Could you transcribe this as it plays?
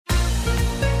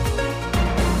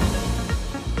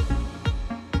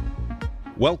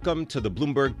Welcome to the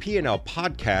Bloomberg P&L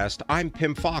podcast. I'm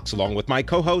Pim Fox, along with my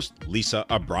co-host, Lisa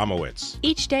Abramowitz.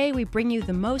 Each day, we bring you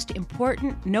the most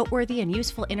important, noteworthy, and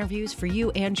useful interviews for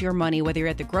you and your money, whether you're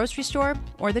at the grocery store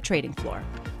or the trading floor.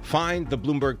 Find the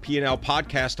Bloomberg P&L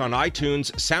podcast on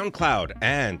iTunes, SoundCloud,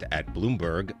 and at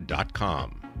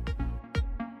Bloomberg.com.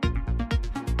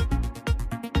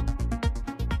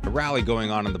 A rally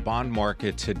going on in the bond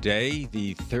market today.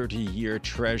 The 30-year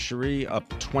Treasury up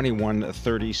 21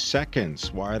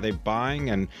 seconds. Why are they buying,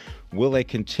 and will they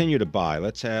continue to buy?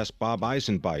 Let's ask Bob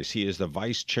Eisenbeis. He is the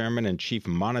vice chairman and chief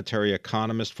monetary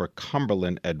economist for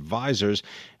Cumberland Advisors,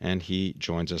 and he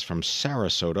joins us from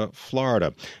Sarasota,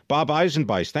 Florida. Bob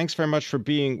Eisenbeis, thanks very much for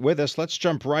being with us. Let's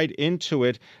jump right into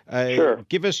it. Sure.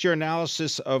 Give us your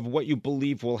analysis of what you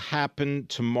believe will happen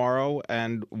tomorrow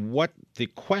and what the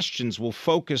questions will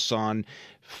focus on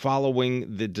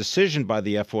following the decision by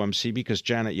the FOMC, because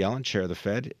Janet Yellen, chair of the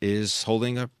Fed, is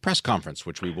holding a press conference,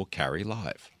 which we will carry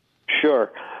live.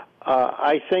 Sure.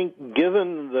 I think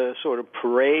given the sort of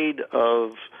parade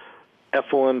of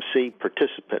FOMC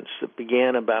participants that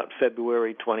began about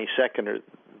February 22nd or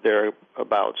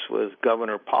thereabouts with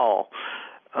Governor Powell,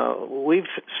 we've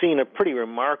seen a pretty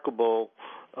remarkable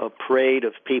parade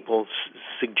of people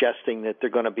suggesting that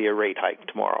there's going to be a rate hike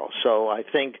tomorrow. So I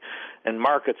think, and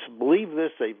markets believe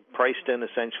this, they priced in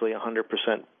essentially 100%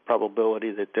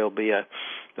 probability that there'll be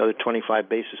another 25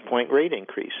 basis point rate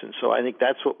increase. And so I think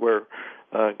that's what we're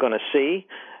going to see.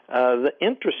 The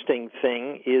interesting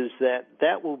thing is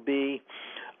that will be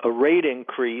a rate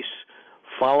increase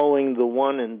following the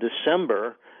one in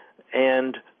December,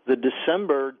 and the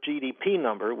December GDP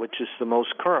number, which is the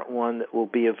most current one that will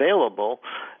be available,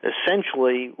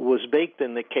 essentially was baked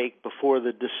in the cake before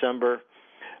the December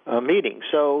meeting.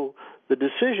 So the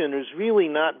decision is really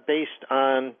not based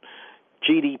on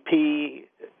GDP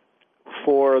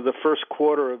for the first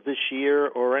quarter of this year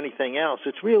or anything else.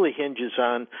 It really hinges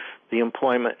on the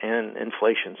employment and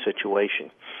inflation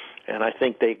situation. And I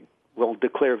think they will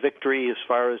declare victory as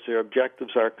far as their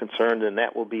objectives are concerned, and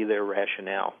that will be their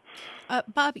rationale.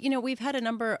 Bob, we've had a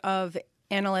number of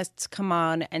analysts come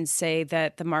on and say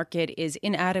that the market is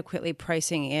inadequately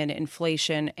pricing in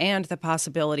inflation and the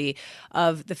possibility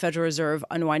of the Federal Reserve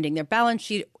unwinding their balance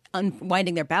sheet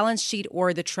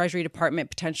or the Treasury Department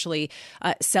potentially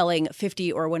selling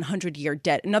 50 or 100-year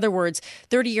debt. In other words,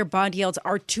 30-year bond yields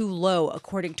are too low,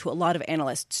 according to a lot of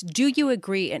analysts. Do you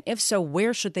agree? And if so,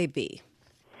 where should they be?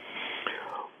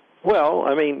 Well,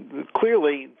 I mean,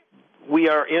 clearly we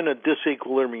are in a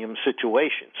disequilibrium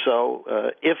situation.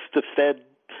 So if the Fed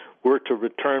were to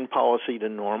return policy to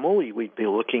normal, we'd be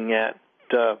looking at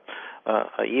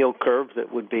a yield curve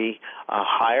that would be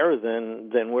higher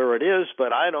than where it is,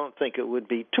 but I don't think it would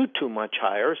be too much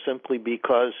higher, simply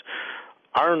because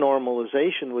our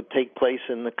normalization would take place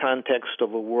in the context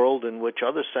of a world in which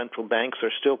other central banks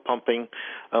are still pumping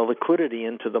liquidity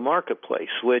into the marketplace,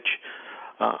 which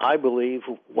I believe,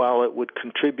 while it would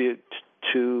contribute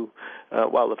to,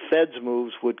 while the Fed's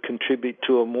moves would contribute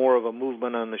to a more of a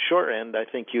movement on the short end, I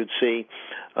think you'd see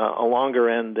a longer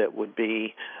end that would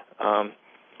be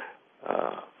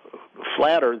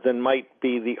flatter than might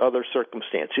be the other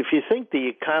circumstance. If you think the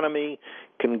economy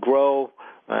can grow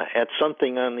at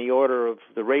something on the order of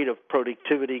the rate of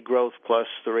productivity growth plus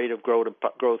the rate of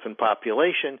growth in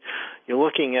population, you're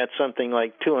looking at something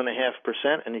like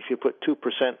 2.5%, and if you put 2%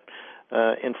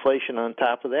 inflation on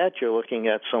top of that, you're looking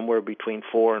at somewhere between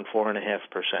 4 and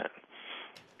 4.5%.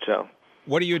 So,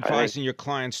 what are you advising your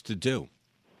clients to do?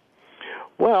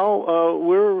 Well,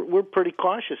 we're pretty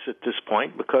cautious at this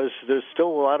point because there's still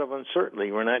a lot of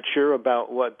uncertainty. We're not sure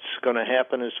about what's going to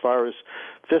happen as far as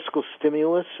fiscal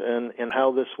stimulus and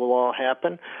how this will all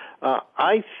happen.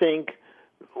 I think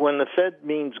when the Fed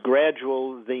means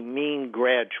gradual, they mean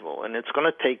gradual, and it's going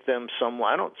to take them some.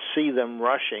 I don't see them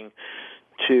rushing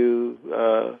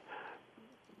to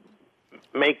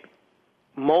make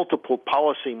multiple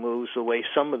policy moves the way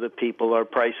some of the people are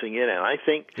pricing it in. I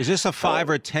think. Is this a 5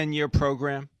 or 10-year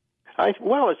program?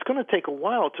 Well, it's going to take a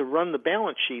while to run the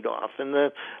balance sheet off,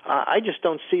 and I just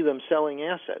don't see them selling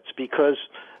assets because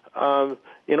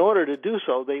in order to do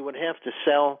so, they would have to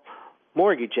sell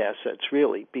mortgage assets,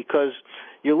 really, because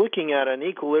you're looking at an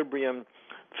equilibrium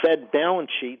Fed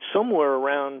balance sheet somewhere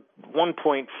around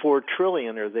 $1.4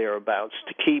 trillion or thereabouts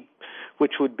to keep,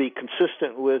 which would be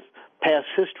consistent with past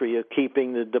history of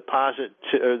keeping the deposit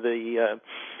or the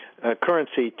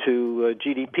currency to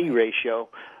GDP ratio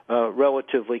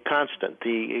relatively constant.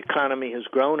 The economy has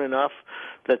grown enough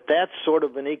that that's sort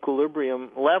of an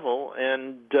equilibrium level,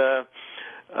 and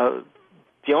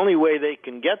the only way they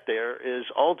can get there is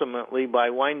ultimately by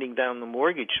winding down the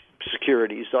mortgage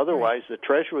securities. Otherwise, the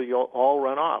Treasury will all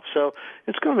run off. So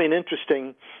it's going to be an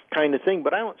interesting kind of thing.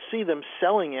 But I don't see them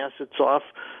selling assets off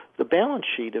the balance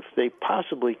sheet if they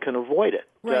possibly can avoid it.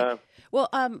 Right. Well,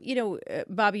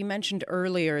 Bob, you mentioned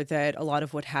earlier that a lot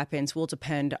of what happens will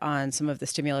depend on some of the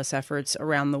stimulus efforts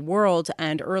around the world.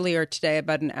 And earlier today,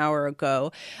 about an hour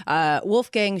ago,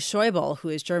 Wolfgang Schäuble, who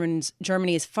is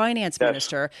Germany's finance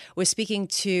minister, was speaking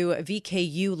to a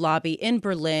VKU lobby in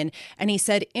Berlin, and he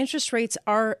said interest rates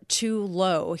are too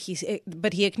low.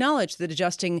 But he acknowledged that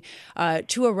adjusting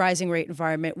to a rising rate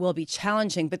environment will be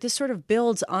challenging. But this sort of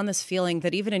builds on this feeling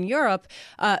that even in Europe,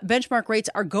 benchmark rates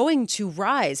are going to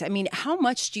rise. I mean, how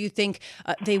much do you think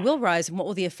they will rise, and what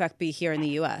will the effect be here in the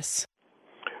U.S.?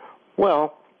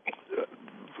 Well,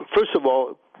 first of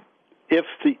all, if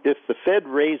the Fed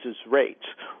raises rates,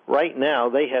 right now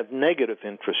they have negative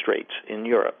interest rates in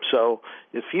Europe. So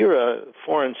if you're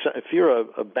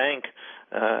a bank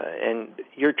and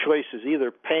your choice is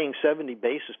either paying 70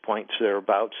 basis points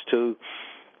thereabouts to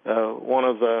one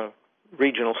of the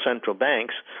regional central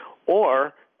banks,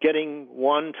 or getting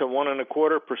 1 to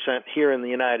 1.25% here in the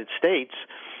United States,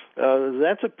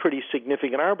 that's a pretty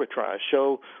significant arbitrage.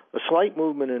 So a slight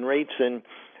movement in rates in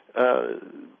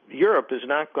Europe is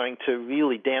not going to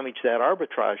really damage that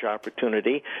arbitrage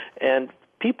opportunity. And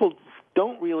people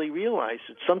don't really realize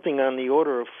that something on the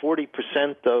order of 40%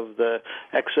 of the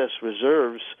excess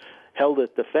reserves held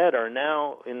at the Fed are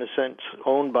now, in a sense,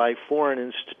 owned by foreign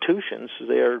institutions.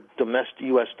 They are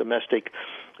U.S. domestic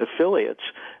affiliates.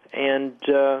 And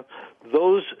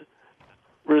those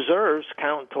reserves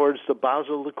count towards the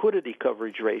Basel liquidity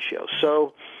coverage ratio.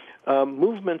 So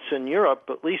movements in Europe,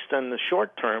 at least in the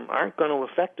short term, aren't going to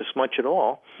affect us much at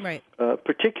all, right?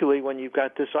 Particularly when you've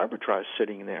got this arbitrage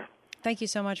sitting there. Thank you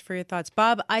so much for your thoughts.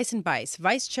 Bob Eisenbeis,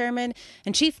 Vice Chairman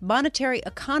and Chief Monetary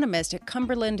Economist at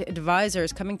Cumberland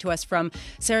Advisors, coming to us from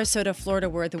Sarasota, Florida,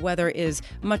 where the weather is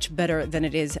much better than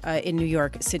it is in New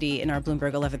York City in our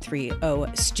Bloomberg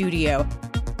 1130 studio.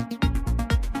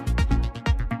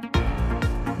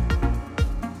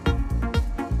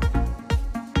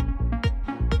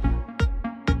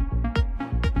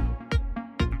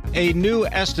 A new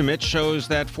estimate shows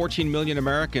that 14 million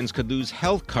Americans could lose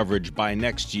health coverage by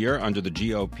next year under the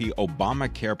GOP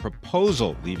Obamacare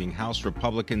proposal, leaving House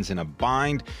Republicans in a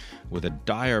bind with a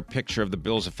dire picture of the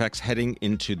bill's effects heading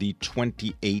into the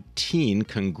 2018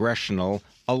 congressional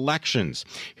elections.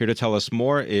 Here to tell us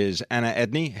more is Anna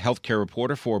Edney, healthcare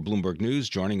reporter for Bloomberg News,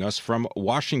 joining us from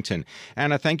Washington.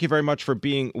 Anna, thank you very much for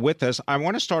being with us. I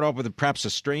want to start off with perhaps a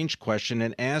strange question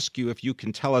and ask you if you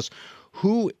can tell us,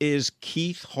 who is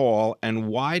Keith Hall, and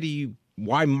why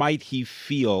might he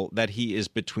feel that he is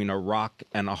between a rock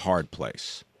and a hard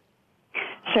place?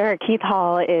 Sure. Keith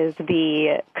Hall is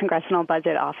the Congressional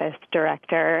Budget Office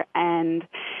Director, and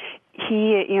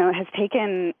he, has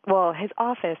taken, his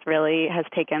office really has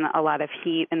taken a lot of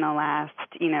heat in the last,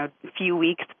 few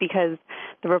weeks because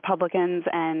the Republicans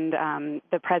and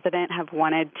the president have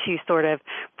wanted to sort of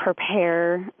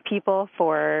prepare people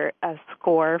for a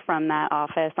score from that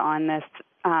office on this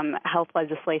health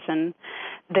legislation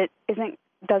that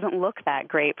doesn't look that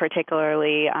great,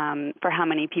 particularly for how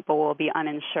many people will be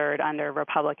uninsured under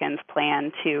Republicans'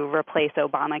 plan to replace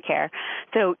Obamacare.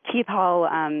 So Keith Hall,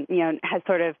 has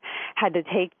sort of had to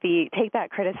take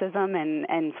that criticism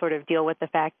and sort of deal with the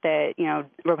fact that,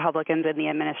 Republicans in the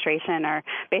administration are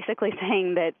basically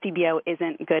saying that CBO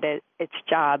isn't good at its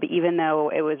job, even though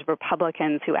it was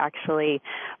Republicans who actually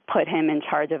put him in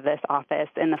charge of this office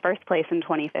in the first place in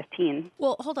 2015.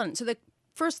 Well, hold on. So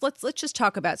First, let's just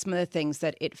talk about some of the things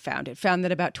that it found. It found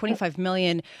that about 25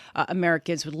 million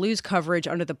Americans would lose coverage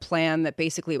under the plan, that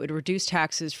basically it would reduce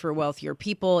taxes for wealthier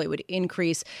people. It would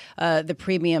increase the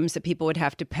premiums that people would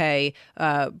have to pay,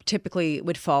 typically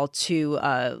would fall to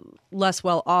less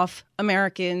well-off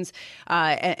Americans.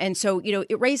 And so,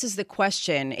 it raises the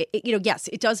question, yes,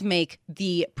 it does make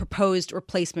the proposed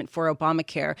replacement for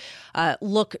Obamacare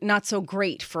look not so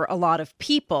great for a lot of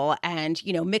people. And,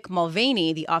 Mick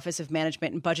Mulvaney, the Office of Management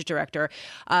and Budget Director,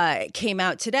 came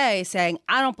out today saying,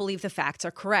 I don't believe the facts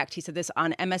are correct. He said this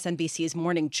on MSNBC's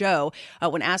Morning Joe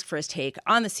when asked for his take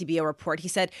on the CBO report. He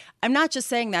said, I'm not just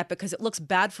saying that because it looks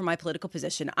bad for my political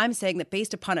position. I'm saying that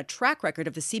based upon a track record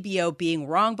of the CBO being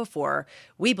wrong before,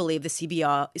 we believe the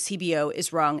CBO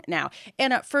is wrong now.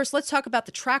 And first, let's talk about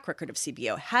the track record of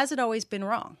CBO. Has it always been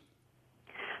wrong?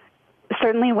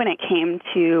 Certainly when it came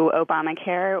to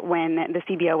Obamacare, when the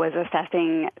CBO was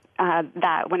assessing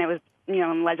that, when it was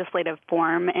in legislative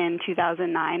form in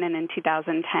 2009 and in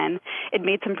 2010, it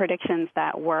made some predictions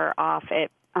that were off. It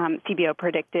CBO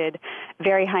predicted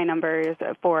very high numbers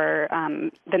for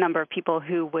the number of people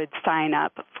who would sign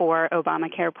up for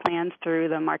Obamacare plans through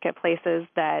the marketplaces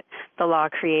that the law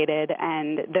created,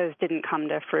 and those didn't come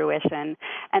to fruition.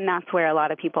 And that's where a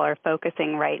lot of people are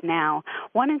focusing right now.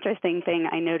 One interesting thing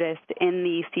I noticed in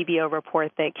the CBO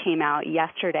report that came out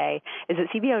yesterday is that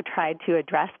CBO tried to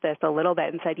address this a little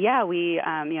bit and said, yeah, we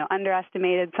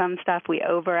underestimated some stuff, we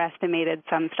overestimated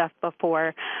some stuff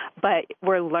before, but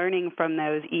we're learning from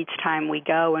those each time we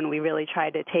go, and we really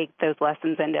tried to take those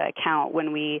lessons into account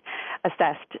when we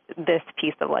assessed this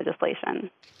piece of legislation.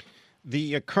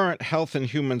 The current Health and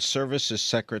Human Services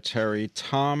Secretary,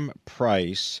 Tom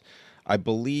Price, I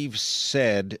believe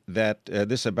said that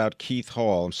this about Keith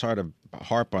Hall. I'm sorry to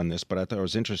harp on this, but I thought it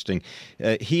was interesting.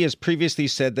 He has previously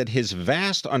said that his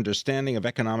vast understanding of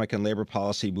economic and labor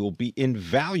policy will be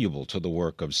invaluable to the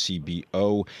work of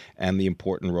CBO and the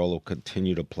important role it will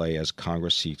continue to play as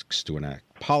Congress seeks to enact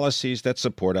policies that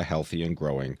support a healthy and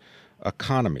growing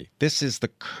economy. This is the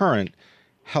current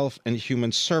Health and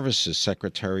Human Services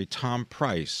Secretary, Tom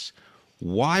Price.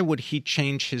 Why would he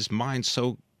change his mind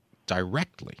so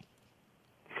directly?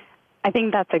 I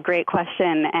think that's a great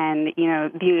question, and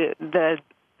the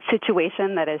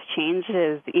situation that has changed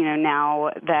is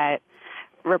now that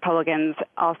Republicans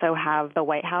also have the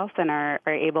White House and are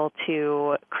able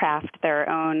to craft their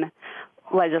own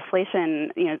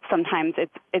legislation. Sometimes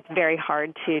it's very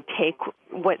hard to take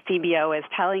what CBO is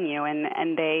telling you,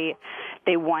 and they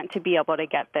want to be able to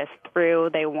get this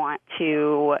through. They want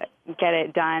to get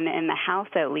it done in the House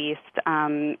at least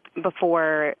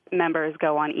before members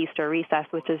go on Easter recess,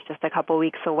 which is just a couple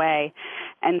weeks away.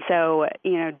 And so,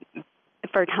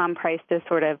 for Tom Price to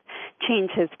sort of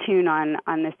change his tune on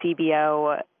the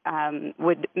CBO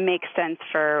would make sense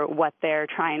for what they're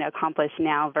trying to accomplish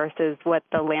now versus what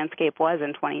the landscape was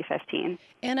in 2015.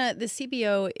 Anna, the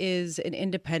CBO is an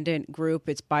independent group.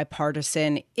 It's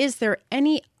bipartisan. Is there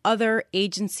any other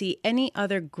agency, any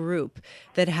other group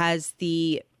that has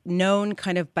the known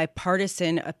kind of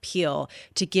bipartisan appeal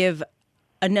to give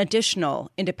an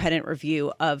additional independent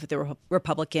review of the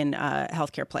Republican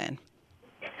healthcare plan?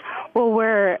 Well,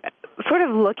 we're sort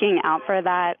of looking out for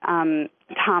that.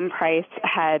 Tom Price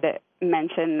had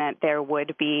mentioned that there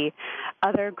would be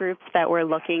other groups that were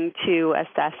looking to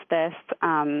assess this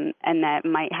and that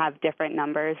might have different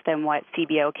numbers than what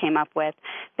CBO came up with.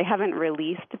 They haven't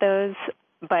released those,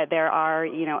 but there are,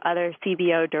 other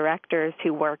CBO directors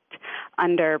who worked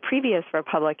under previous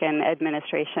Republican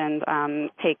administrations.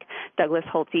 Take Douglas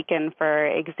Holt-Eakin, for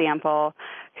example,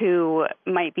 who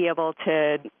might be able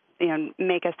to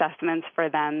make assessments for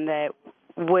them that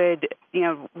would,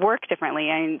 work differently.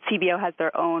 And CBO has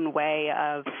their own way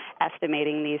of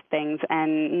estimating these things,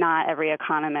 and not every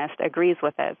economist agrees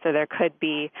with it. So there could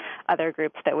be other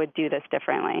groups that would do this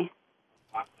differently.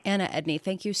 Anna Edney,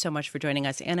 thank you so much for joining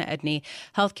us. Anna Edney,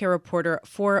 healthcare reporter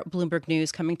for Bloomberg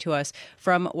News, coming to us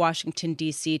from Washington,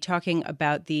 D.C., talking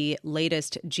about the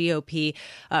latest GOP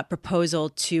proposal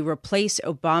to replace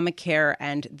Obamacare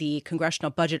and the Congressional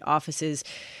Budget Office's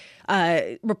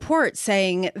report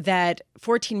saying that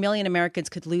 14 million Americans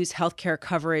could lose health care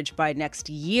coverage by next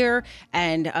year,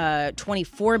 and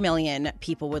 24 million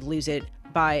people would lose it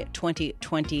by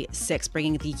 2026,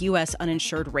 bringing the U.S.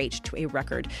 uninsured rate to a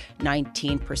record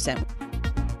 19%.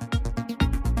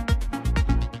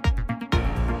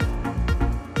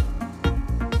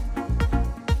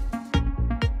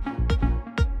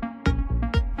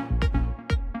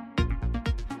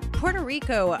 Puerto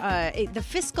Rico, the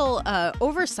fiscal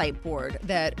oversight board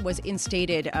that was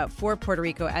instated for Puerto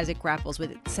Rico as it grapples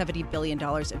with $70 billion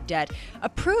of debt,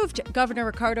 approved Governor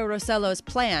Ricardo Rossello's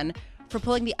plan for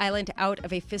pulling the island out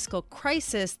of a fiscal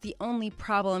crisis. The only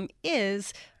problem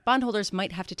is bondholders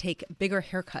might have to take bigger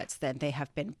haircuts than they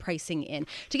have been pricing in.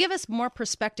 To give us more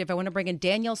perspective, I want to bring in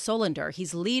Daniel Solander.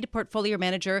 He's lead portfolio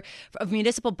manager of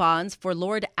municipal bonds for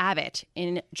Lord Abbett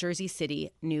in Jersey City,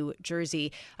 New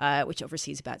Jersey, which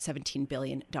oversees about $17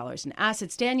 billion in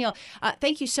assets. Daniel,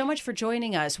 thank you so much for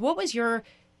joining us. What was your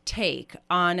take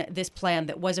on this plan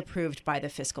that was approved by the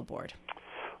fiscal board?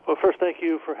 Well, first, thank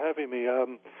you for having me.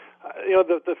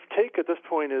 The take at this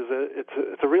point is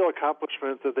it's a real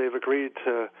accomplishment that they've agreed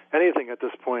to anything at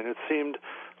this point. It seemed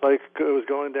like it was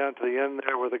going down to the end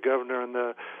there where the governor and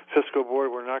the fiscal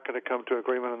board were not going to come to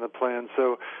agreement on the plan.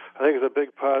 So I think it's a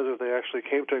big positive they actually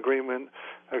came to agreement,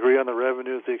 agree on the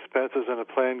revenues, the expenses, and a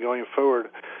plan going forward.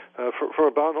 From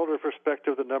a bondholder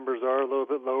perspective, the numbers are a little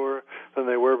bit lower than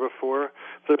they were before.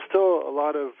 There's still a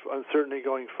lot of uncertainty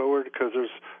going forward because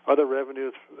there's other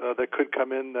revenues that could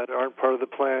come in that aren't part of the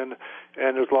plan,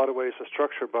 and there's a lot of ways to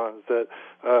structure bonds that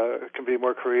can be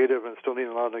more creative and still need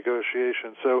a lot of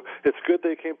negotiation. So it's good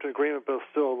they came to an agreement, but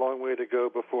still a long way to go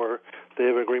before they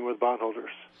have an agreement with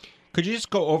bondholders. Could you just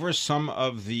go over some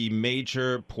of the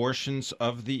major portions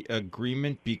of the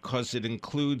agreement, because it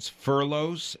includes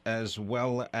furloughs as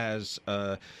well as,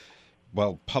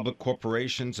 public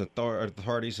corporations,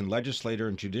 authorities, and legislator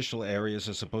and judicial areas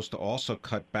are supposed to also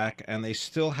cut back, and they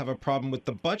still have a problem with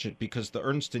the budget because the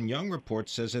Ernst & Young report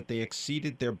says that they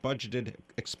exceeded their budgeted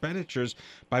expenditures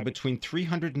by between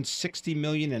 $360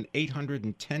 million and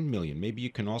 $810 million. Maybe you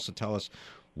can also tell us,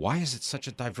 why is it such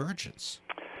a divergence?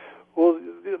 Well,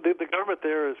 the government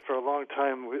there is, for a long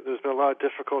time, there's been a lot of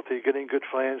difficulty getting good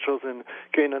financials and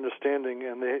getting understanding,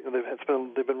 and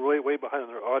they've been way behind on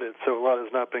their audit, so a lot has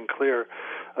not been clear.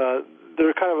 There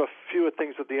were kind of a few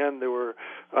things at the end. There were,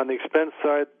 on the expense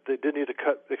side, they did need to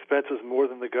cut expenses more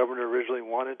than the governor originally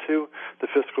wanted to. The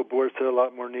fiscal board said a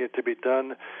lot more needed to be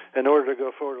done. In order to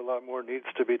go forward, a lot more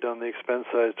needs to be done on the expense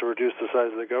side to reduce the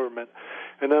size of the government.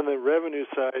 And on the revenue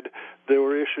side, there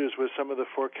were issues with some of the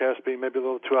forecasts being maybe a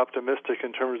little too optimistic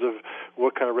in terms of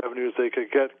what kind of revenues they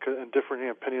could get and differing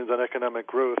opinions on economic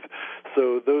growth.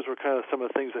 So those were kind of some of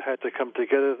the things that had to come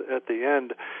together at the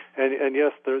end. And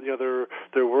yes,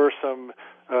 there were some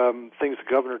things the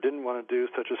governor didn't want to do,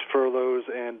 such as furloughs,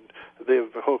 and they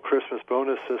have a whole Christmas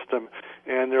bonus system.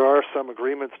 And there are some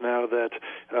agreements now that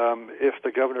if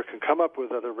the governor can come up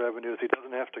with other revenues, he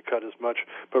doesn't have to cut as much.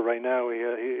 But right now, he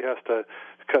has to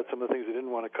cut some of the things he didn't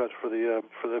want to cut for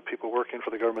the people working for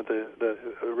the government that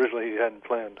originally he hadn't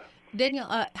planned. Daniel,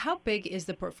 how big is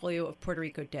the portfolio of Puerto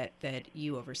Rico debt that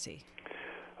you oversee?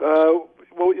 Well,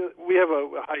 we have a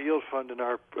high yield fund in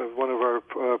one of our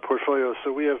portfolios,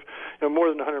 so we have more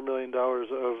than $100 million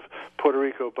of Puerto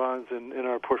Rico bonds in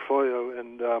our portfolio,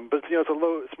 and but it's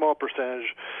a small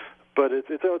percentage. But it's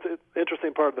an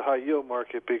interesting part of the high yield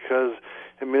market because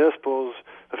in municipals,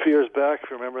 a few years back, if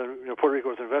you remember, Puerto Rico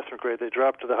was investment grade. They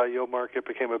dropped to the high yield market,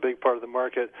 became a big part of the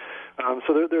market.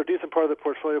 So they're a decent part of the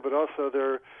portfolio, but also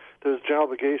there's general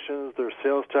obligations, there's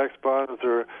sales tax bonds,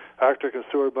 there are electric and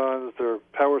sewer bonds, there are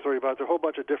power authority bonds. There are a whole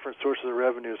bunch of different sources of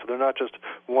revenue, so they're not just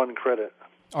one credit.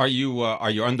 Are you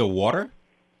underwater?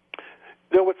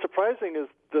 What's surprising is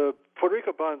the Puerto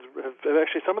Rico bonds have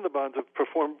actually, some of the bonds have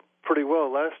performed pretty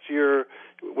well. Last year,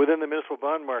 within the municipal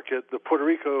bond market, the Puerto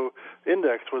Rico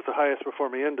index was the highest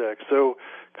performing index. So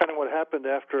kind of what happened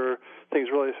after things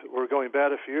really were going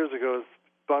bad a few years ago is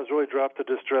bonds really dropped to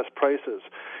distressed prices,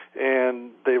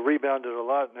 and they rebounded a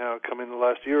lot now coming in the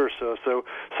last year or so. So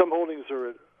some holdings are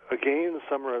at a gain,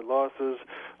 some are at losses.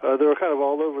 They're kind of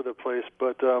all over the place,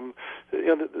 but there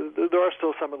are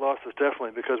still some at losses,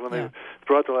 definitely, because when they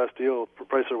brought the last deal,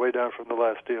 prices are way down from the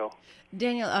last deal.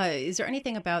 Daniel, is there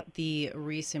anything about the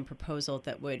recent proposal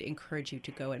that would encourage you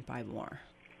to go and buy more?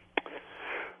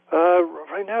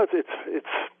 Right now, it's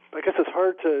I guess it's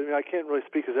hard to. I can't really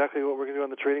speak exactly what we're going to do on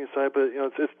the trading side, but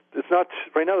it's not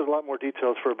right now. There's a lot more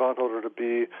details for a bondholder to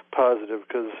be positive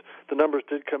because the numbers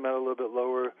did come out a little bit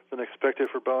lower than expected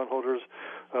for bondholders.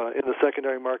 In the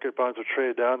secondary market, bonds were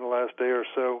traded down the last day or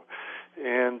so,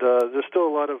 and there's still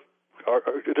a lot of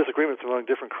disagreements among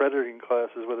different crediting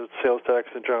classes, whether it's sales tax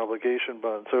and general obligation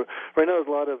bonds. So right now, there's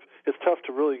a lot of. It's tough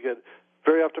to really get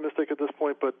very optimistic at this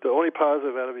point, but the only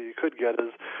positive out of it you could get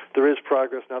is there is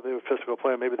progress now that they have a fiscal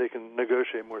plan. Maybe they can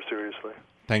negotiate more seriously.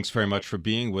 Thanks very much for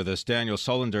being with us. Daniel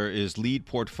Solander is lead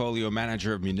portfolio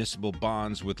manager of municipal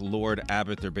bonds with Lord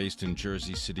Abbett. They're based in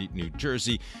Jersey City, New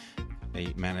Jersey.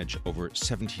 They manage over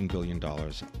 $17 billion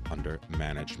under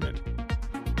management.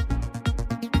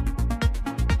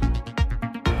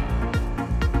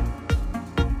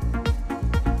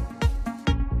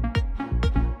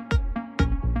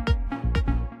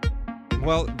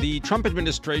 Well, the Trump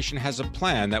administration has a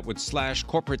plan that would slash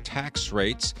corporate tax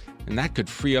rates, and that could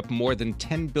free up more than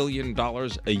 $10 billion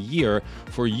a year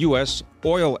for U.S.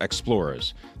 oil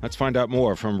explorers. Let's find out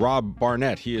more from Rob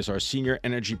Barnett. He is our senior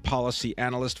energy policy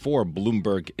analyst for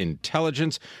Bloomberg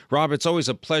Intelligence. Rob, it's always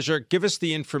a pleasure. Give us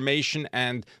the information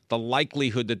and the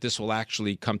likelihood that this will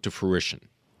actually come to fruition.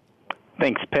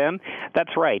 Thanks, Pam.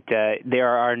 That's right. There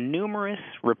are numerous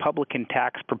Republican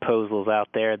tax proposals out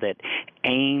there that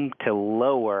aim to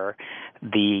lower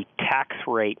the tax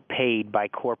rate paid by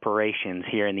corporations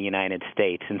here in the United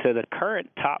States. And so the current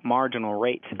top marginal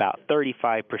rate is about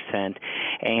 35%,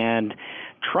 and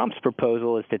Trump's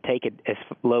proposal is to take it as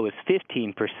low as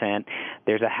 15%.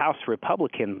 There's a House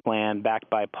Republican plan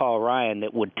backed by Paul Ryan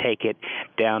that would take it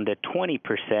down to 20%.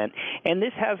 And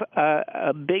this has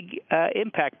a big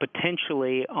impact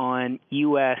potentially on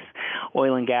U.S.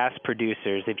 oil and gas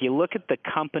producers. If you look at the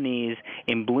companies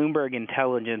in Bloomberg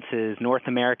Intelligence's North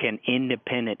American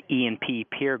Independent E&P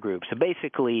peer group, so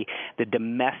basically the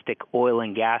domestic oil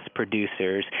and gas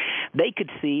producers, they could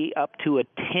see up to a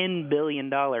 $10 billion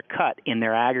cut in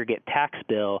their aggregate tax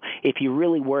bill if you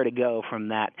really were to go from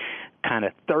that kind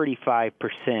of 35%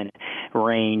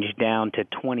 range down to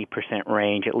 20%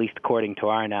 range, at least according to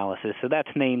our analysis. So that's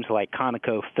names like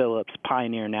ConocoPhillips,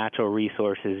 Pioneer Natural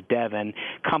Resources, Devon,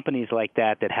 companies like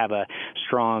that have a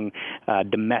strong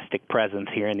domestic presence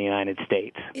here in the United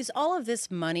States. Is all of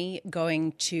this money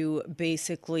going to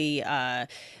basically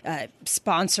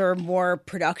sponsor more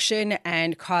production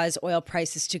and cause oil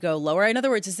prices to go lower? In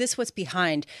other words, is this what's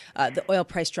behind the oil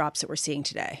price drops that we're seeing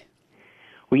today?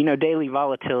 Well, daily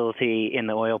volatility in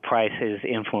the oil price is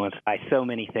influenced by so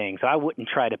many things. I wouldn't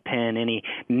try to pin any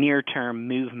near-term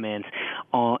movements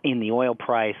in the oil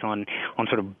price on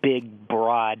sort of big,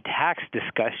 broad tax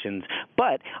discussions.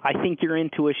 But I think your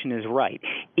intuition is right.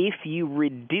 If you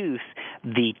reduce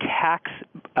the tax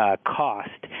cost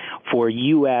for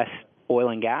U.S. oil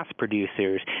and gas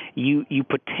producers, you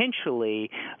potentially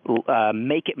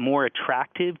make it more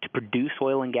attractive to produce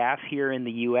oil and gas here in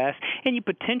the U.S., and you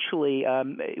potentially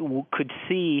could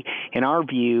see, in our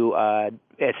view,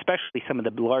 especially some of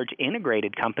the large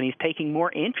integrated companies taking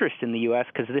more interest in the U.S.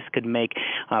 because this could make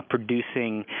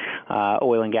producing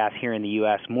oil and gas here in the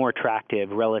U.S. more attractive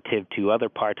relative to other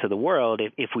parts of the world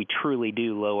if we truly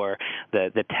do lower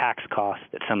the tax costs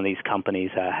that some of these companies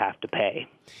have to pay.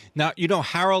 Now,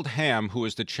 Harold Hamm, who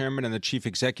is the chairman and the chief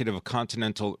executive of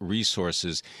Continental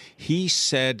Resources, he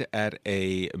said at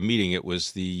a meeting, it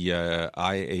was the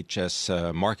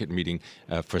IHS market meeting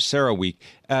for CERAWeek,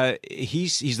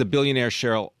 he's the billionaire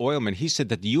Cheryl Oilman. He said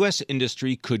that the U.S.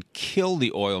 industry could kill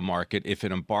the oil market if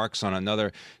it embarks on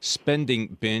another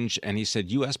spending binge, and he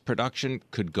said U.S. production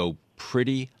could go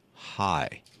pretty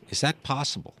high. Is that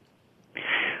possible?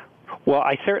 Well,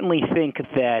 I certainly think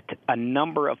that a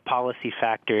number of policy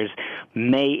factors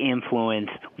may influence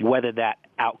whether that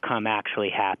outcome actually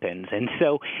happens. And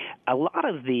so a lot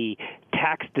of the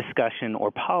tax discussion or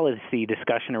policy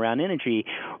discussion around energy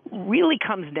really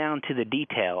comes down to the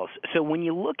details. So when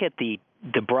you look at the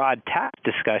broad tax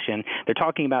discussion, they're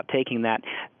talking about taking that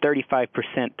 35%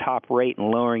 top rate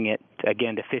and lowering it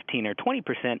again to 15 or 20%.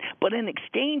 But in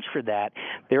exchange for that,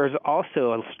 there is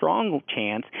also a strong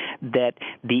chance that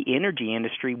the energy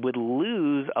industry would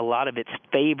lose a lot of its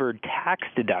favored tax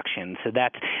deductions. So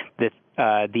that's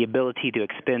the ability to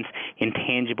expense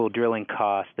intangible drilling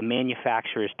costs, the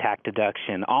manufacturer's tax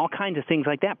deduction, all kinds of things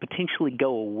like that potentially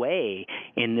go away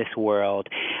in this world.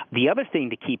 The other thing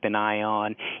to keep an eye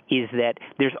on is that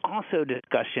there's also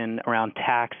discussion around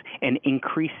tax and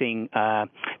increasing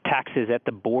taxes at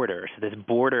the border, so this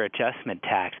border adjustment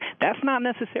tax. That's not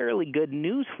necessarily good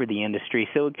news for the industry,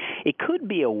 so it could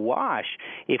be a wash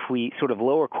if we sort of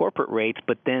lower corporate rates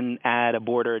but then add a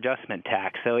border adjustment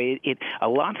tax. So a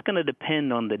lot's going to depend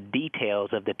on the details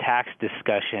of the tax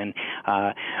discussion.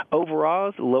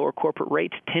 Overall, lower corporate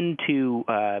rates tend to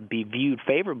be viewed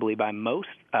favorably by most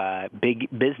big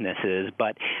businesses,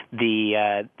 but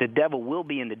the devil will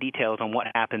be in the details on what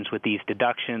happens with these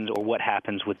deductions or what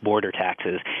happens with border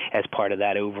taxes as part of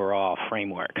that overall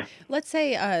framework. Let's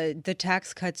say the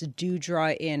tax cuts do draw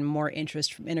in more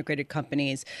interest from integrated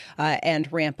companies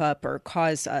and ramp up or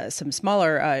cause some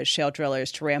smaller shale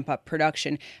drillers to ramp up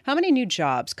production. How many new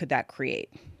jobs could that create?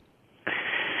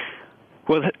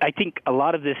 Well, I think a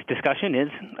lot of this discussion is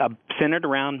centered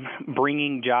around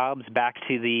bringing jobs back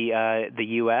to the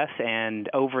U.S. And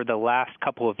over the last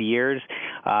couple of years,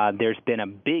 there's been a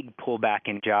big pullback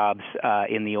in jobs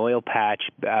in the oil patch,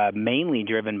 mainly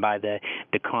driven by the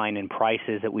decline in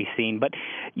prices that we've seen. But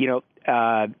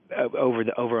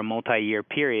over a multi-year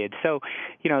period. So,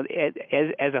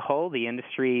 as a whole, the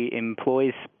industry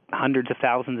employs hundreds of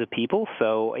thousands of people.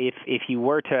 So if you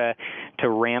were to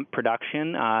ramp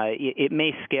production, it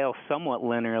may scale somewhat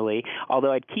linearly,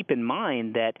 although I'd keep in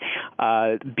mind that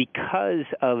because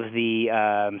of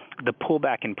the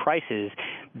pullback in prices,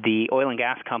 the oil and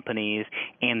gas companies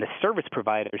and the service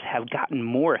providers have gotten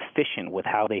more efficient with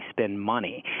how they spend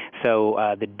money.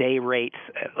 So the day rates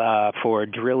for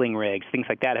drilling rigs, things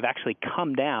like that, have actually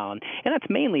come down, and that's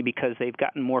mainly because they've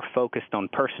gotten more focused on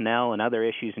personnel and other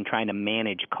issues and trying to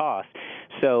manage costs.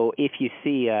 So if you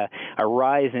see a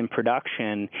rise in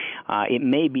production, it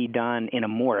may be done in a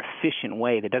more efficient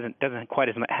way that doesn't quite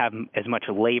have as much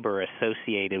labor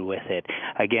associated with it.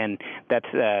 Again,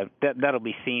 that'll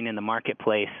be seen in the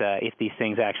marketplace if these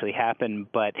things actually happen.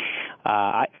 But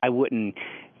I wouldn't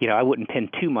pin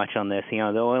too much on this. The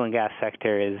oil and gas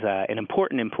sector is an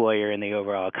important employer in the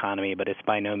overall economy, but it's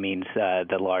by no means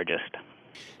the largest.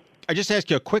 I just asked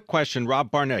you a quick question.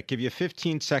 Rob Barnett, give you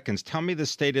 15 seconds. Tell me the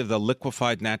state of the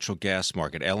liquefied natural gas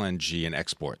market, LNG, and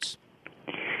exports.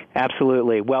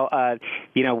 Absolutely. Well,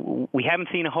 we haven't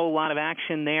seen a whole lot of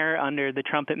action there under the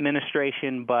Trump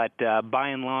administration, but by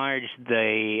and large,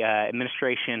 the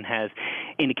administration has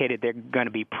indicated they're going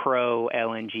to be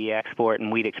pro-LNG export,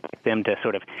 and we'd expect them to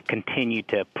sort of continue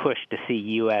to push to see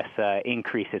U.S.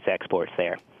 Increase its exports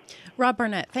there. Rob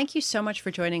Barnett, thank you so much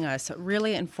for joining us.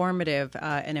 Really informative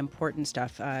and important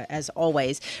stuff, as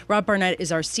always. Rob Barnett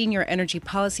is our senior energy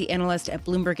policy analyst at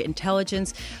Bloomberg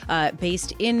Intelligence,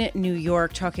 based in New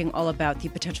York, talking all about the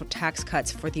potential tax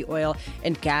cuts for the oil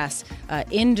and gas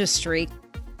industry.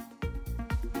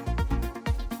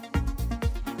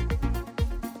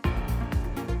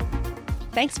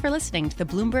 Thanks for listening to the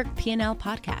Bloomberg P&L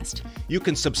podcast. You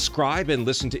can subscribe and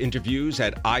listen to interviews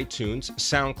at iTunes,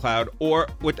 SoundCloud, or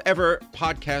whatever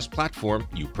podcast platform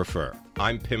you prefer.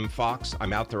 I'm Pim Fox.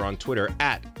 I'm out there on Twitter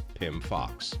at Pim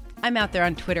Fox. I'm out there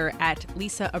on Twitter at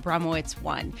Lisa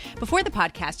Abramowitz1. Before the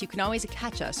podcast, you can always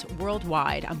catch us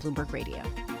worldwide on Bloomberg Radio.